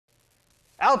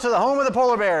Out to the home of the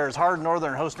Polar Bears. Hardin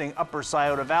Northern hosting Upper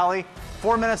Scioto Valley.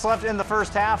 4 minutes left in the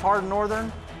first half. Hardin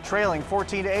Northern trailing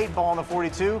 14-8. Ball on the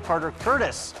 42. Carter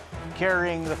Curtis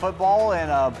carrying the football, and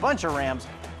a bunch of Rams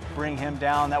bring him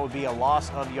down. That would be a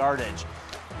loss of yardage.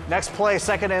 Next play,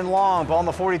 second and long. Ball on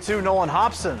the 42. Nolan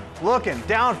Hobson looking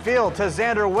downfield to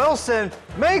Xander Wilson.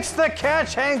 Makes the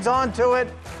catch, hangs on to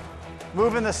it.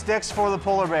 Moving the sticks for the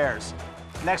Polar Bears.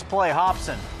 Next play,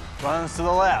 Hobson runs to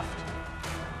the left.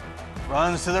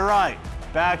 Runs to the right,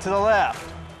 back to the left,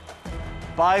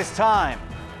 buys time,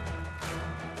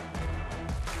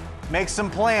 makes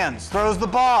some plans, throws the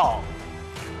ball.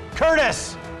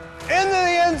 Curtis into the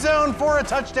end zone for a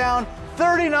touchdown,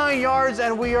 39 yards,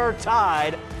 and we are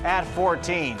tied at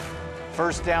 14.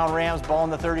 First down Rams, ball in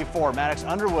the 34. Maddox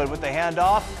Underwood with the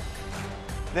handoff,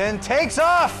 then takes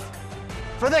off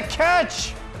for the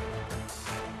catch.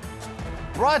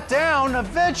 Brought down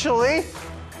eventually.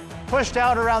 Pushed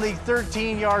out around the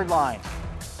 13-yard line.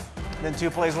 Then 2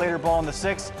 plays later, ball in the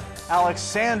 6. Alex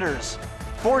Sanders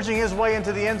forging his way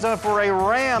into the end zone for a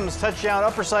Rams touchdown.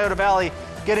 Upper Scioto Valley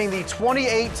getting the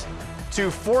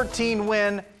 28-14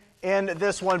 win in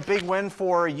this one. Big win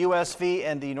for USV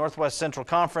and the Northwest Central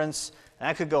Conference. And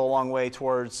that could go a long way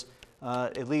towards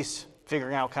at least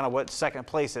figuring out kind of what second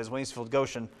place is. Waynesfield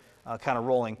Goshen kind of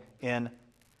rolling in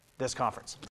this conference.